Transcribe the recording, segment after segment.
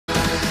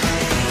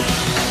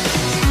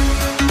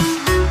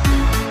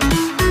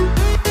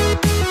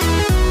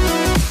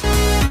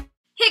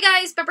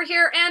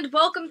here, and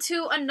welcome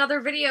to another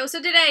video.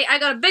 So today, I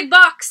got a big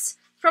box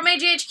from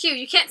AGHQ.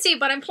 You can't see,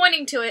 but I'm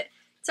pointing to it.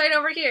 It's right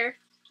over here.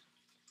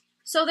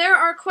 So there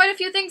are quite a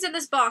few things in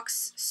this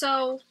box,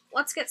 so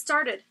let's get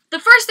started. The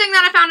first thing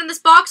that I found in this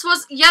box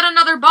was yet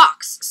another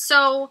box.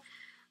 So,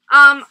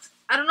 I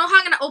don't know how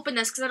I'm going to open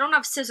this, because I don't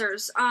have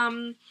scissors.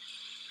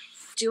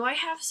 Do I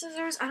have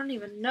scissors? I don't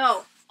even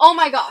know. Oh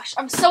my gosh,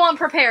 I'm so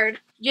unprepared.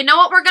 You know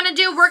what we're going to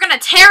do? We're going to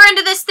tear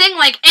into this thing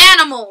like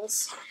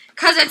animals.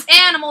 Because it's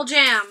Animal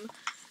Jam.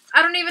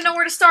 I don't even know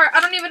where to start.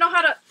 I don't even know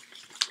how to...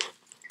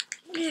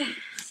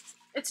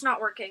 It's not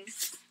working.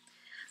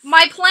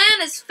 My plan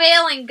is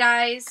failing,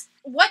 guys.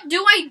 What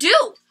do I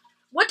do?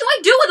 What do I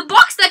do with a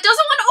box that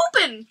doesn't want to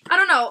open? I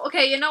don't know.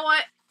 Okay, you know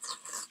what?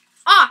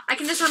 Ah, I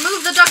can just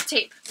remove the duct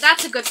tape.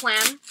 That's a good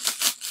plan.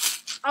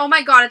 Oh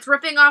my god, it's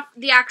ripping off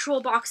the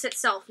actual box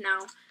itself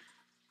now.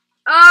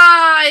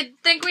 I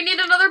think we need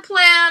another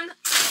plan.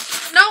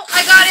 No,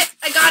 I got it.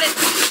 I got it.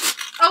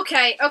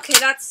 Okay,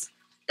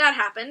 that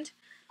happened.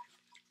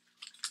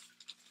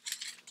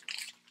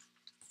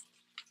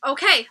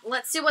 Okay,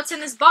 let's see what's in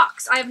this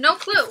box. I have no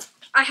clue.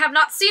 I have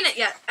not seen it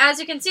yet. As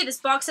you can see,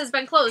 this box has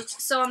been closed,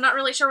 so I'm not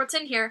really sure what's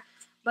in here,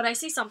 but I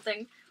see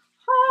something.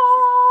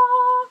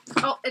 Oh,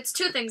 it's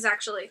two things,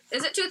 actually.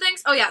 Is it two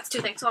things? Oh, yeah, it's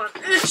two things. Hold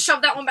on.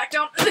 Shove that one back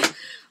down.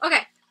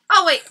 Okay.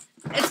 Oh, wait.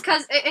 It's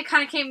because it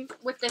kind of came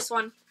with this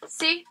one.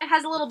 See? It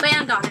has a little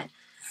band on it.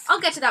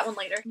 I'll get to that one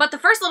later. But the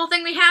first little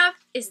thing we have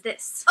is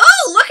this.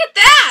 Oh, look at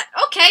that!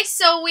 Okay,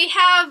 so we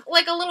have,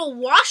 like, a little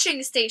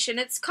washing station.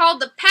 It's called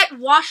the Pet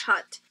Wash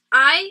Hut.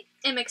 I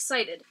am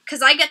excited,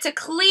 because I get to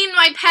clean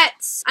my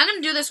pets. I'm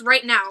going to do this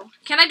right now.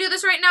 Can I do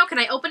this right now? Can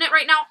I open it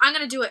right now? I'm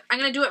going to do it. I'm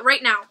going to do it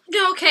right now.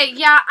 Okay,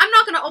 yeah, I'm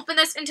not going to open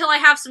this until I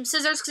have some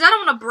scissors, because I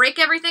don't want to break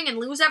everything and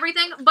lose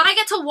everything, but I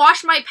get to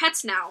wash my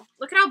pets now.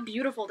 Look at how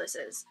beautiful this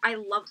is. I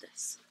love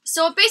this.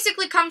 So it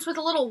basically comes with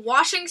a little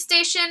washing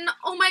station.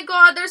 Oh my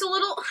god, there's a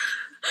little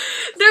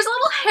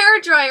hair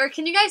dryer.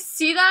 Can you guys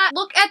see that?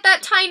 Look at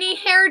that tiny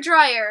hair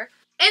dryer.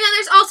 And then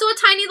there's also a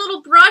tiny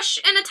little brush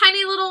and a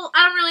tiny little,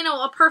 I don't really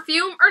know, a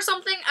perfume or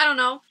something. I don't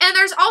know. And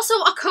there's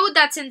also a code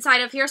that's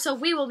inside of here, so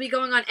we will be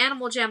going on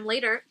Animal Jam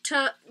later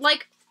to,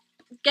 like,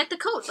 get the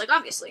code, like,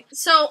 obviously.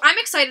 So I'm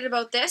excited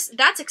about this.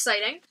 That's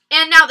exciting.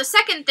 And now the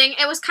second thing,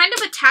 it was kind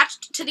of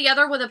attached to the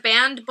other with a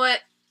band,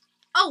 but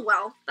oh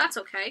well, that's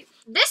okay.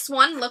 This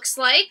one looks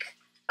like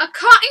a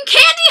cotton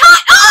candy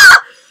hut.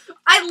 Ah!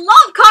 I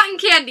love cotton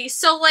candy,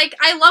 so, like,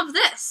 I love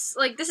this.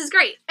 Like, this is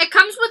great. It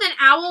comes with an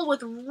owl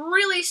with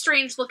really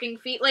strange looking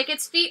feet. Like,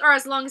 its feet are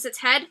as long as its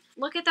head.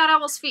 Look at that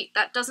owl's feet.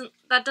 That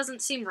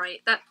doesn't seem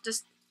right. That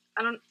just,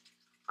 I don't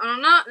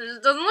know.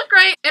 It doesn't look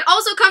right. It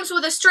also comes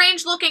with a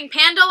strange looking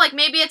panda, like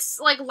maybe it's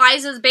like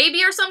Liza's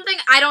baby or something.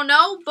 I don't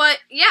know, but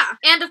yeah.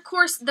 And of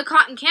course, the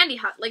cotton candy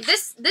hut. Like,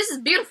 this is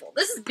beautiful.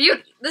 This is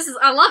beauty.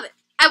 I love it.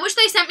 I wish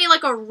they sent me,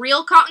 like, a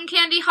real cotton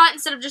candy hut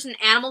instead of just an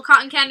animal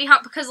cotton candy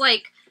hut, because,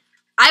 like,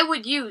 I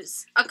would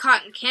use a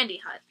cotton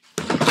candy hut.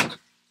 I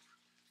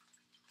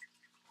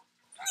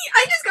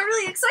just got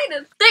really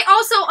excited. They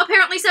also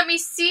apparently sent me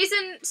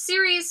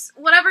series,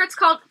 whatever it's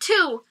called,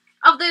 2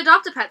 of the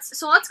Adopt-A-Pets.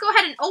 So let's go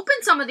ahead and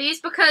open some of these,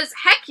 because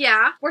heck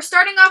yeah, we're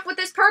starting off with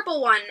this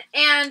purple one.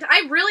 And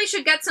I really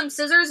should get some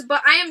scissors,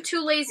 but I am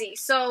too lazy,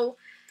 so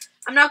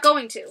I'm not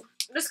going to.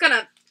 I'm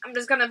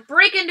just gonna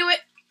break into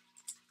it,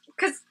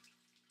 because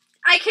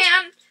I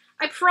can.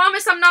 I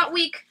promise I'm not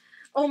weak.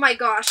 Oh my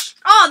gosh.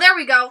 Oh, there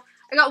we go.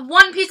 I got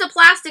one piece of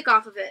plastic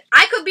off of it.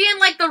 I could be in,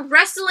 like, the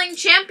Wrestling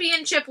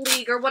Championship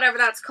League or whatever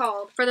that's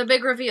called for the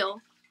big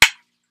reveal.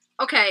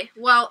 Okay,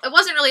 well, it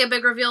wasn't really a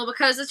big reveal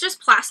because it's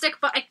just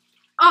plastic, but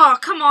oh,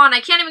 come on,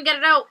 I can't even get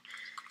it out.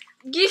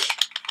 Geesh,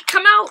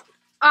 come out.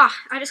 Ah,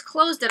 I just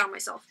closed it on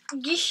myself.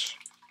 Geesh,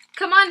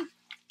 come on.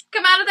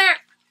 Come out of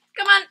there.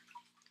 Come on.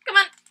 Come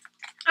on.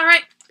 All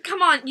right,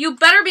 come on. You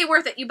better be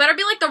worth it. You better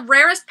be, like, the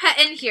rarest pet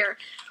in here.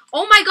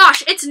 Oh my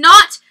gosh, it's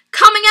not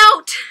coming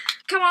out.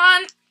 Come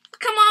on.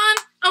 Come on.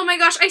 Oh my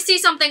gosh, I see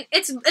something.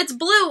 It's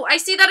blue. I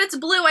see that it's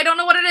blue. I don't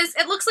know what it is.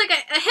 It looks like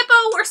a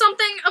hippo or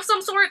something of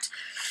some sort.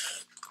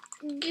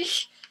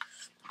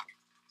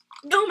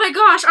 Oh my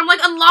gosh, I'm,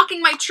 like,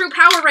 unlocking my true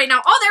power right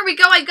now. Oh, there we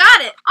go. I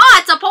got it. Oh,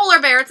 it's a polar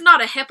bear. It's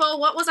not a hippo.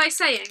 What was I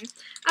saying?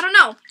 I don't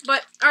know.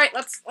 But, all right,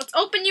 let's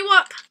open you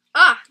up.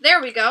 Ah,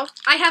 there we go.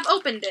 I have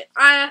opened it.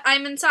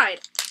 I'm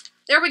inside.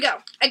 There we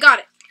go. I got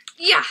it.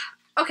 Yeah.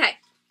 Okay.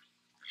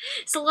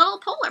 It's a little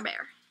polar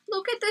bear.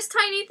 Look at this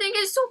tiny thing.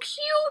 It's so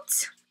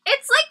cute.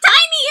 It's, like,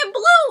 tiny and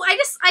blue.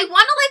 I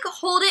want to, like,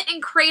 hold it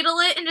and cradle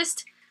it and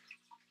just,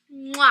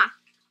 mwah.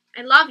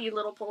 I love you,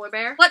 little polar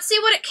bear. Let's see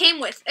what it came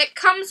with. It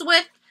comes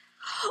with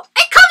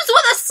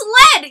a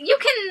sled. You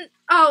can,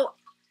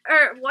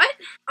 what?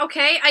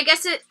 Okay, I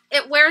guess it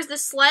wears the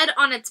sled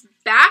on its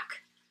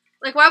back.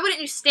 Like, why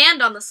wouldn't you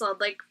stand on the sled?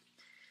 Like,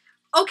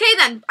 okay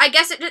then, I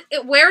guess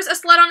it wears a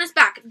sled on its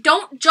back.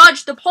 Don't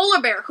judge the polar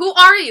bear. Who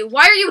are you?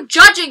 Why are you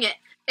judging it?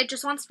 It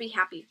just wants to be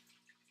happy.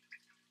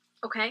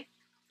 Okay?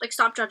 Like,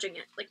 stop judging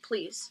it. Like,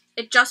 please.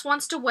 It just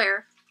wants to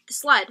wear the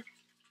sled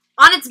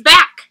on its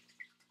back.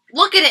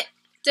 Look at it.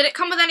 Did it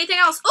come with anything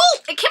else? Oh,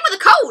 it came with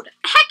a code.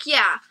 Heck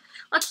yeah.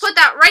 Let's put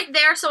that right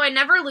there so I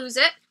never lose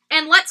it.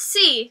 And let's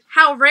see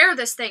how rare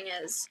this thing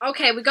is.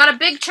 Okay, we got a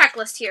big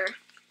checklist here.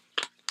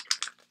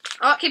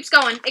 Oh, it keeps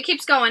going. It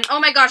keeps going. Oh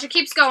my gosh, it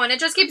keeps going. It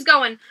just keeps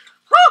going.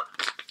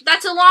 Whew!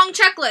 That's a long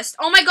checklist.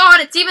 Oh my god,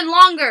 it's even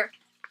longer.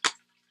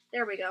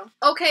 There we go.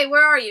 Okay,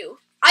 where are you?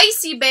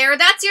 Icy Bear,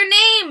 that's your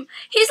name.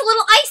 He's a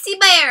little icy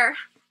bear.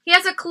 He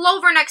has a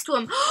clover next to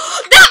him.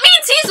 That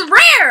means he's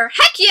rare.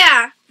 Heck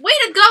yeah. Way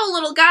to go,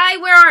 little guy.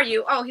 Where are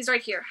you? Oh, he's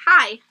right here.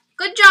 Hi.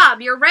 Good job.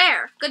 You're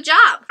rare. Good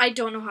job. I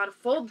don't know how to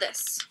fold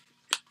this.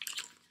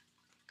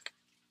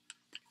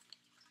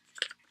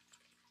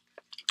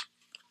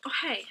 Oh,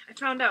 hey, I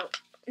found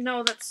out.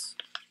 No, that's...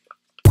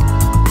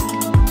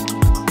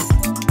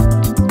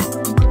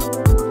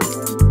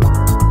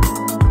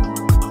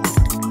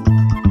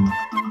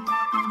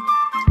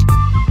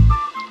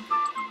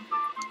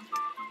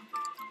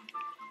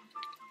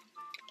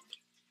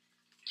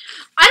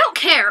 I don't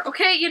care,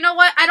 okay? You know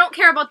what? I don't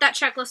care about that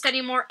checklist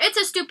anymore. It's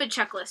a stupid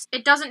checklist.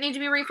 It doesn't need to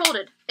be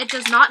refolded. It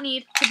does not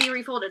need to be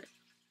refolded.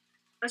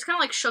 I just kind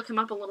of like shook him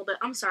up a little bit.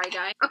 I'm sorry,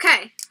 guy.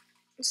 Okay.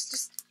 It's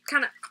just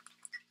kind of...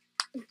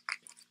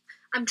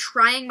 I'm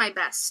trying my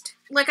best.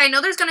 Like, I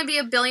know there's going to be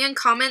a billion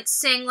comments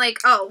saying, like,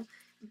 oh,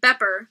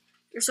 Bepper,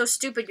 you're so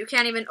stupid, you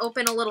can't even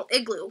open a little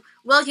igloo.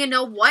 Well, you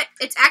know what?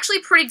 It's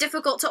actually pretty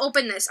difficult to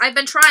open this. I've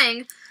been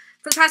trying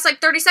for the past,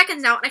 like, 30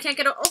 seconds now, and I can't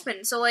get it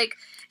open. So, like,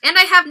 and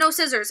I have no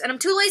scissors, and I'm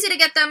too lazy to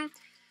get them.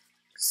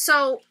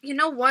 So, you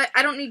know what?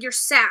 I don't need your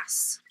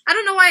sass. I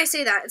don't know why I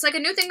say that. It's like a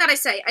new thing that I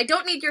say. I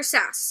don't need your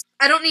sass.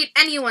 I don't need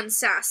anyone's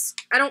sass.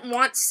 I don't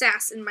want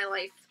sass in my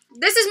life.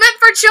 This is meant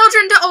for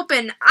children to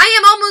open. I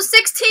am almost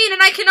 16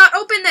 and I cannot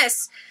open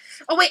this.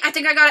 Oh wait, I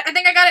think I got it. I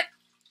think I got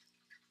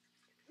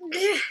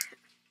it.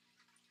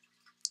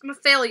 I'm a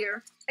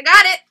failure. I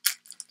got it.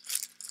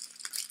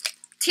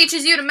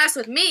 Teaches you to mess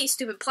with me,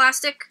 stupid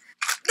plastic.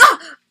 Oh,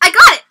 I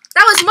got it.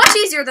 That was much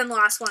easier than the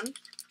last one. It's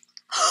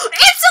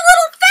a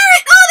little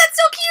ferret. Oh, that's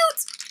so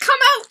cute. Come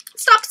out.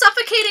 Stop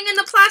suffocating in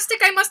the plastic.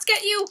 I must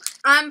get you.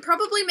 I'm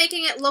probably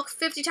making it look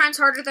 50 times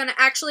harder than it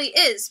actually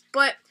is,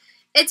 but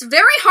it's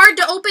very hard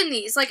to open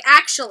these, like,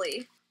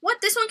 actually. What?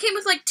 This one came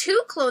with, like,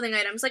 2 clothing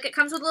items. Like, it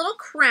comes with a little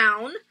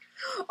crown.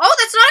 Oh,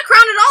 that's not a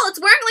crown at all.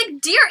 It's wearing,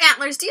 like, deer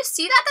antlers. Do you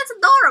see that? That's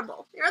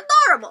adorable. You're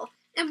adorable.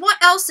 And what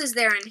else is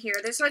there in here?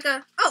 There's, like,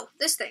 a... Oh,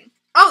 this thing.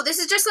 Oh, this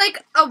is just,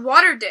 like, a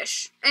water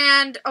dish.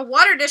 And a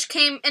water dish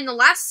came in the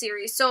last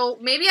series, so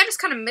maybe I just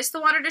kind of missed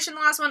the water dish in the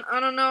last one. I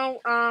don't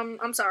know.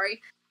 I'm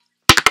sorry.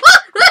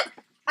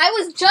 I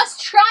was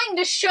just trying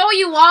to show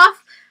you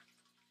off.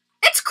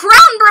 Its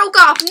crown broke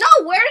off!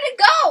 No, where did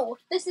it go?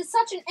 This is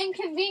such an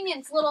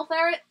inconvenience, little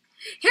ferret.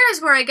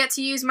 Here's where I get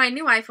to use my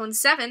new iPhone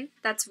 7,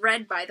 that's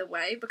red, by the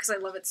way, because I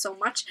love it so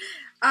much,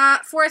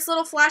 for its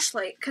little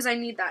flashlight, because I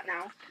need that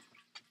now.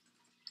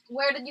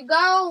 Where did you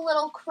go,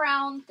 little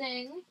crown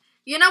thing?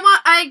 You know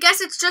what? I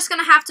guess it's just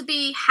gonna have to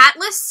be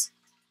hatless,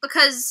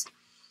 because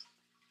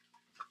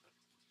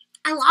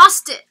I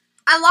lost it.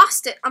 I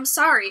lost it. I'm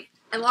sorry.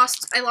 I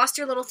lost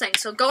your little thing,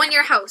 so go in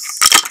your house.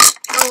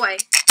 Go away.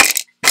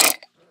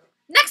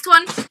 Next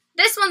one.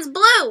 This one's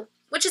blue,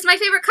 which is my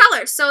favorite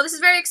color, so this is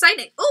very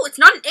exciting. Oh, it's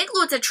not an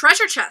igloo, it's a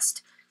treasure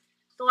chest.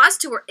 The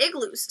last 2 were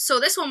igloos, so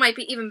this one might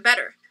be even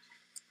better.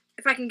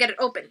 If I can get it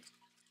open.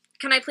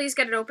 Can I please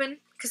get it open?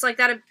 Because, like,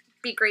 that'd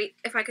be great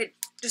if I could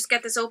just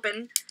get this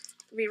open.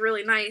 It'd be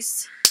really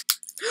nice.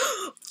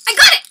 I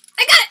got it!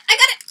 I got it! I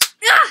got it!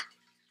 Ah!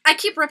 I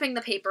keep ripping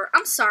the paper.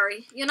 I'm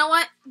sorry. You know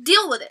what?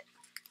 Deal with it.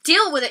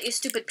 Deal with it, you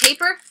stupid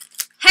paper.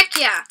 Heck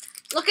yeah.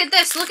 Look at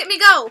this. Look at me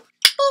go.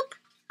 Boop.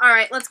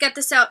 Alright, let's get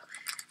this out.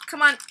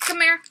 Come on,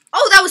 come here.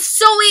 Oh, that was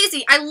so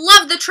easy. I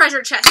love the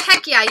treasure chest.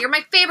 Heck yeah, you're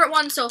my favorite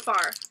one so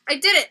far. I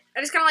did it. I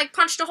just kind of like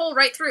punched a hole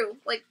right through.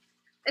 Like,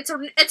 it's a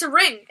ring.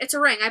 It's a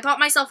ring. I bought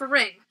myself a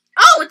ring.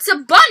 Oh, it's a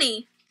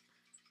bunny.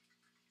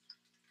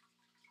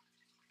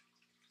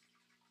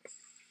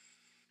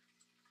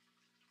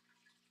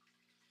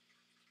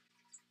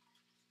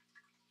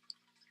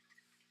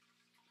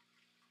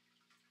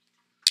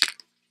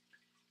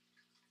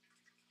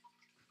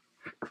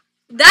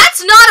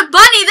 That's not a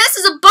bunny. This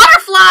is a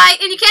butterfly,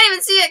 and you can't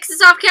even see it because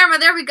it's off camera.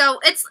 There we go.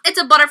 It's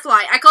a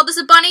butterfly. I called this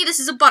a bunny. This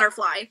is a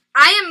butterfly.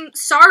 I am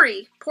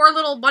sorry, poor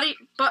little bunny.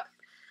 But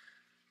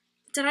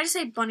did I just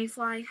say bunny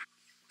fly?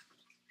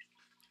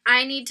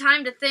 I need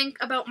time to think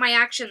about my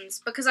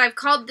actions because I've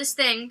called this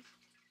thing,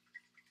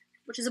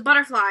 which is a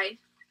butterfly,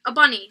 a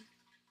bunny,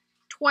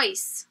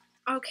 twice.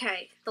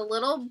 Okay, the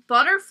little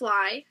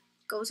butterfly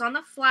goes on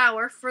the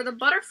flower for the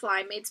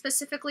butterfly, made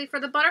specifically for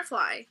the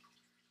butterfly.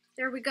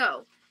 There we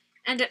go.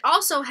 And it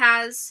also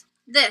has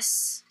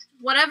this.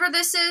 Whatever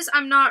this is,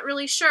 I'm not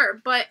really sure,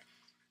 but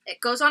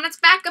it goes on its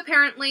back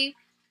apparently.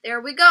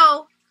 There we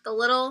go. The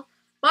little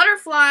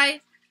butterfly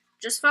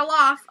just fell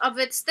off of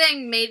its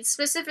thing made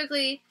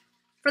specifically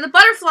for the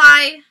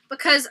butterfly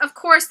because, of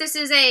course, this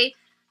is a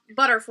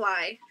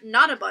butterfly,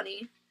 not a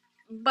bunny.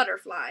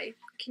 Butterfly.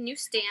 Can you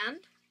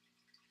stand?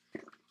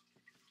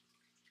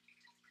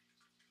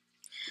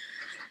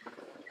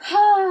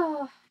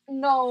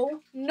 no,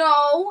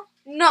 no,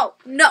 no,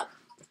 no,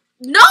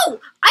 no!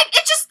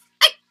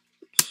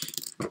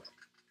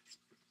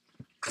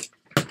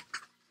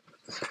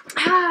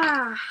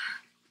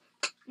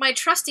 My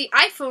trusty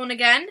iPhone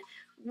again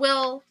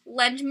will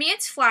lend me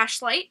its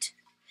flashlight,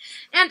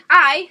 and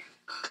I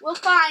will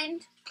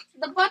find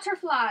the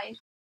butterfly.